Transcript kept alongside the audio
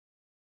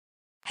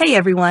Hey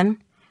everyone!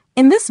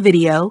 In this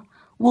video,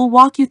 we'll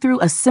walk you through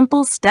a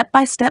simple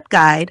step-by-step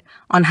guide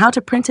on how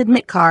to print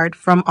admit card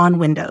from on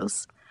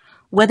Windows.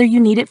 Whether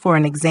you need it for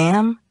an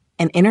exam,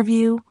 an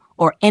interview,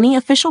 or any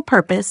official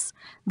purpose,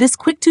 this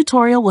quick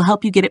tutorial will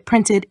help you get it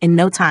printed in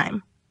no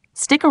time.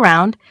 Stick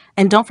around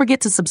and don't forget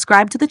to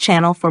subscribe to the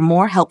channel for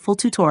more helpful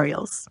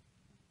tutorials.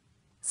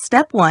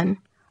 Step 1.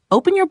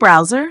 Open your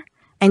browser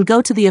and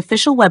go to the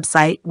official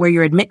website where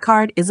your admit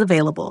card is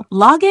available.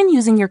 Log in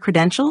using your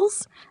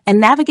credentials and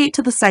navigate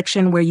to the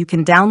section where you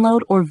can download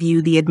or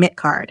view the admit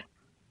card.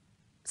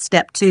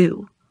 Step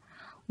 2.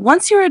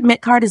 Once your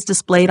admit card is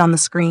displayed on the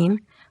screen,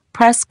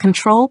 press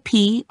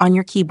Ctrl-P on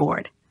your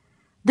keyboard.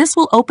 This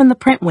will open the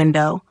print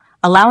window,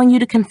 allowing you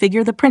to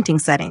configure the printing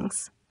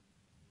settings.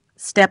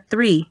 Step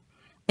 3.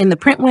 In the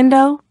print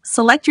window,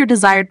 select your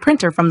desired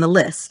printer from the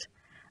list.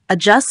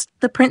 Adjust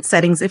the print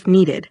settings if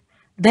needed,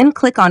 then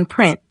click on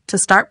Print to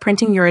start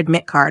printing your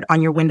admit card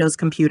on your Windows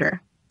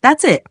computer.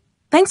 That's it.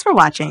 Thanks for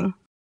watching.